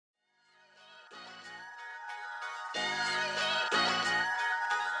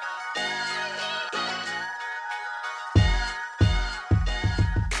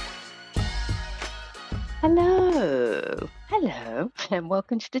Hello, and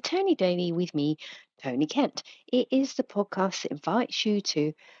welcome to the Tony Daily with me, Tony Kent. It is the podcast that invites you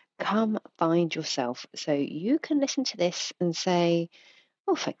to come find yourself so you can listen to this and say,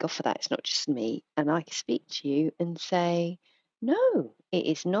 oh, thank God for that, it's not just me. And I can speak to you and say, no, it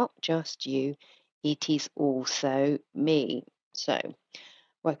is not just you, it is also me. So,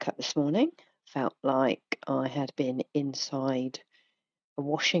 woke up this morning, felt like I had been inside a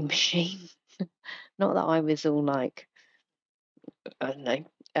washing machine. Not that I was all like, I don't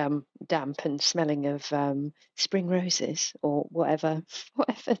know, damp and smelling of spring roses or whatever,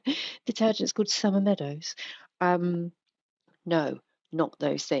 whatever detergent's called, Summer Meadows. Um, no, not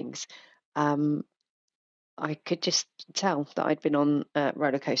those things. Um, I could just tell that I'd been on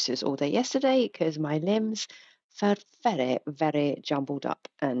roller coasters all day yesterday because my limbs felt very, very jumbled up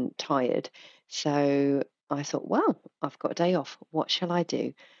and tired. So I thought, well, I've got a day off. What shall I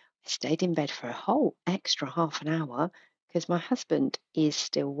do? I stayed in bed for a whole extra half an hour because my husband is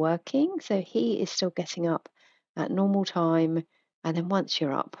still working. So he is still getting up at normal time. And then once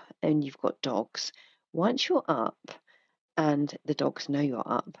you're up and you've got dogs, once you're up and the dogs know you're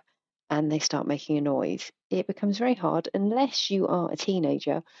up and they start making a noise, it becomes very hard, unless you are a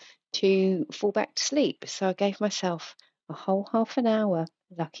teenager, to fall back to sleep. So I gave myself a whole half an hour,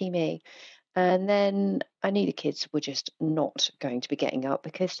 lucky me. And then I knew the kids were just not going to be getting up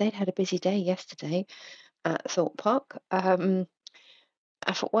because they'd had a busy day yesterday at Thorpe Park. I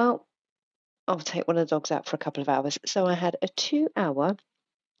thought, well, I'll take one of the dogs out for a couple of hours. So I had a 2 hour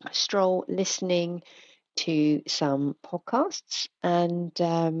stroll listening to some podcasts, and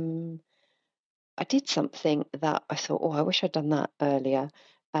I did something that I thought, oh, I wish I'd done that earlier.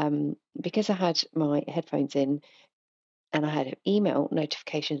 Because I had my headphones in and I had email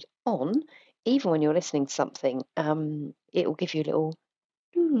notifications on, even when you're listening to something, it will give you a little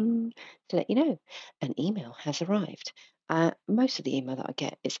to let you know an email has arrived. Most of the email that I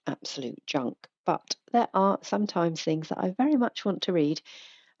get is absolute junk, but there are sometimes things that I very much want to read.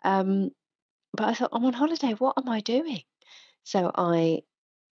 Um, but I thought, I'm on holiday. What am I doing? So I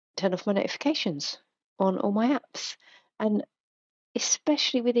turn off my notifications on all my apps. And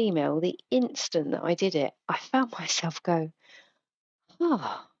especially with email, the instant that I did it, I found myself go,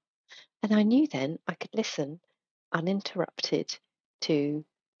 ah. And I knew then I could listen uninterrupted to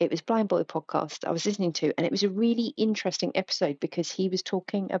it was Blind Boy podcast I was listening to, and it was a really interesting episode because he was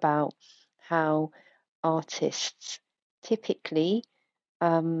talking about how artists typically,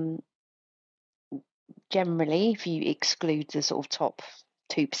 um, generally, if you exclude the sort of top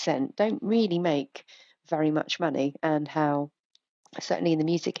 2%, don't really make very much money, and how certainly in the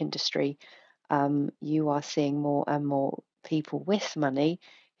music industry, you are seeing more and more people with money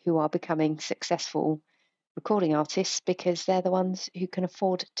who are becoming successful recording artists because they're the ones who can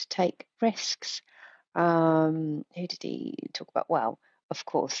afford to take risks. Who did he talk about? Well, of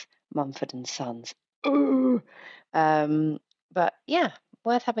course, Mumford and Sons. Ooh. Um, but yeah,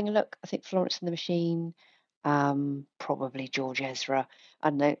 worth having a look. I think Florence and the Machine, probably George Ezra. I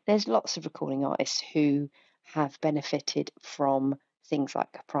don't know. There's lots of recording artists who have benefited from things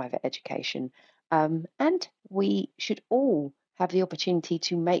like private education. And we should all have the opportunity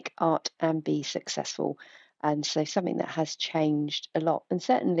to make art and be successful. And so something that has changed a lot. And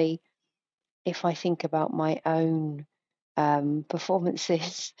certainly if I think about my own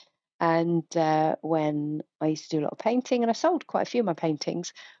performances and when I used to do a lot of painting, and I sold quite a few of my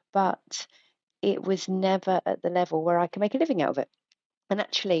paintings, but it was never at the level where I can make a living out of it. And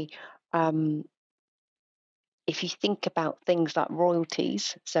actually, um, if you think about things like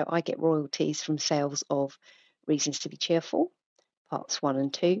royalties, so I get royalties from sales of Reasons to Be Cheerful, parts one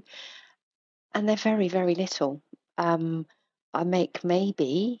and two, and they're very, very little. I make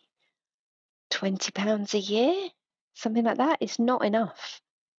maybe £20 a year, something like that. It's not enough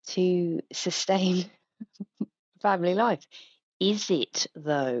to sustain family life. Is it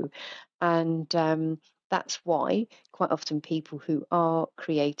though? And that's why quite often people who are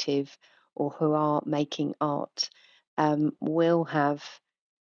creative or who are making art will have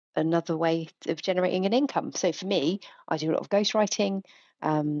another way of generating an income. So for me, I do a lot of ghostwriting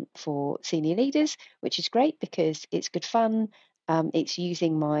for senior leaders, which is great because it's good fun. It's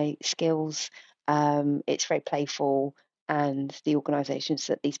using my skills. It's very playful, and the organisations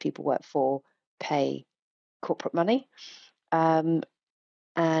that these people work for pay corporate money. And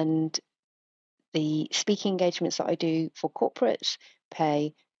the speaking engagements that I do for corporates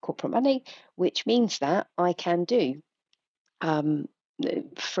pay corporate money, which means that I can do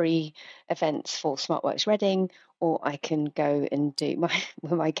free events for SmartWorks Reading, or I can go and do my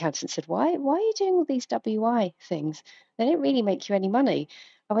when my accountant said, why are you doing all these WI things? They don't really make you any money.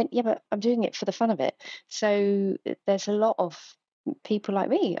 I went, yeah, but I'm doing it for the fun of it. So there's a lot of people like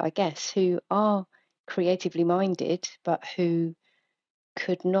me, I guess, who are creatively minded, but who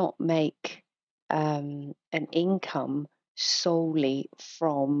could not make an income solely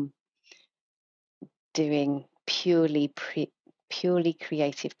from doing purely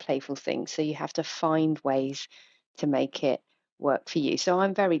creative, playful things. So you have to find ways to make it work for you. So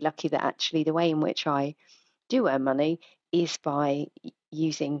I'm very lucky that actually the way in which I do earn money is by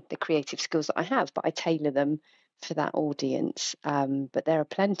using the creative skills that I have, but I tailor them for that audience. But there are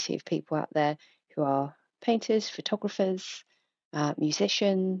plenty of people out there who are painters, photographers,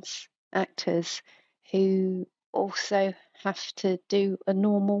 musicians, actors who also have to do a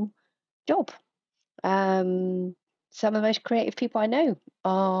normal job. Some of the most creative people I know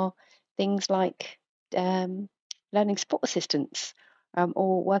are things like um, learning sport assistants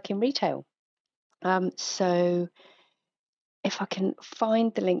or work in retail. So if I can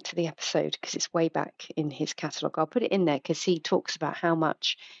find the link to the episode, because it's way back in his catalogue, I'll put it in there because he talks about how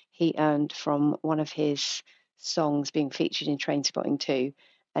much he earned from one of his songs being featured in Trainspotting 2.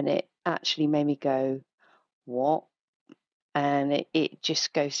 And it actually made me go, what? And it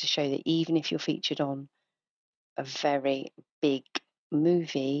just goes to show that even if you're featured on a very big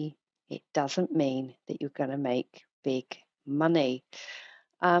movie, it doesn't mean that you're going to make big money.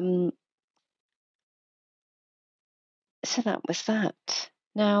 So that was that.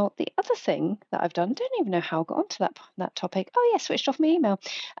 Now, the other thing that I've done, I don't even know how I got onto that topic. Oh, yeah, switched off my email.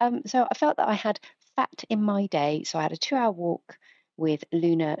 So I felt that I had fat in my day. So I had a 2-hour walk with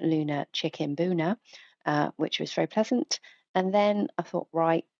Luna Chicken Boona, which was very pleasant. And then I thought,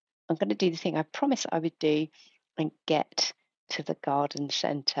 right, I'm going to do the thing I promised I would do and get to the garden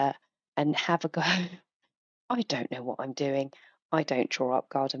centre and have a go. I don't know what I'm doing. I don't draw up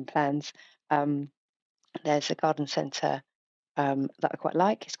garden plans. There's a garden centre that I quite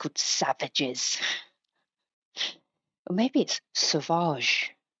like. It's called Savages, or maybe it's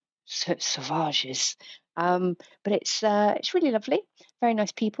Sauvage. Sauvages. But it's really lovely, very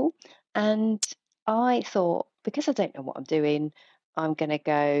nice people. And I thought, because I don't know what I'm doing, I'm going to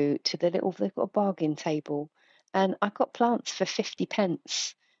go to they've got a bargain table, and I got plants for 50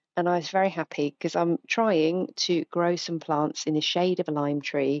 pence. And I was very happy because I'm trying to grow some plants in the shade of a lime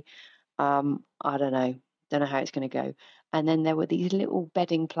tree. I don't know how it's going to go. And then there were these little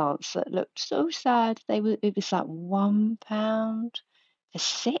bedding plants that looked so sad. It was like £1 for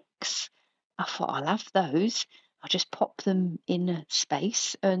 6. I thought I'll have those. I'll just pop them in a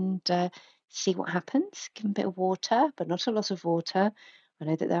space and see what happens. Give them a bit of water, but not a lot of water. I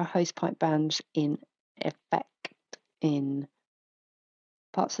know that there are hosepipe bans in effect in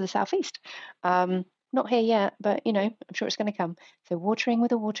parts of the southeast. Not here yet, but I'm sure it's going to come. So watering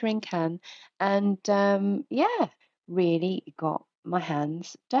with a watering can, and yeah, really got my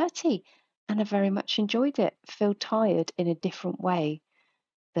hands dirty, and I very much enjoyed it. Feel tired in a different way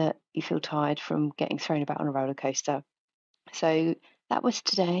that you feel tired from getting thrown about on a roller coaster. So that was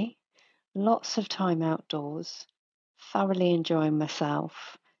today. Lots of time outdoors, thoroughly enjoying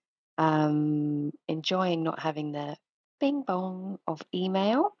myself, enjoying not having the bing bong of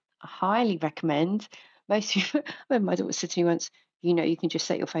email. I highly recommend. Most people, when my daughter said to me once, you can just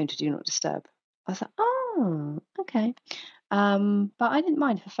set your phone to do not disturb. I was like, oh, okay. But I didn't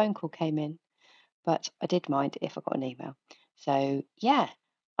mind if a phone call came in, but I did mind if I got an email. So yeah,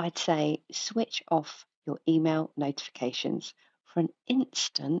 I'd say switch off your email notifications for an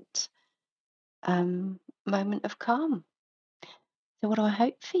instant moment of calm. So what do I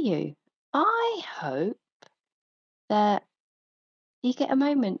hope for you? I hope that you get a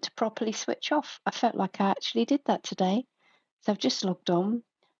moment to properly switch off. I felt like I actually did that today. So I've just logged on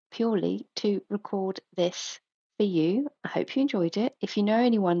purely to record this for you. I hope you enjoyed it. If you know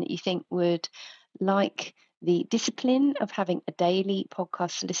anyone that you think would like the discipline of having a daily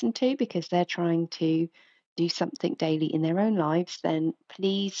podcast to listen to because they're trying to do something daily in their own lives, then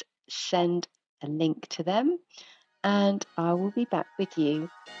please send a link to them and I will be back with you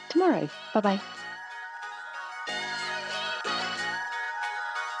tomorrow. Bye bye.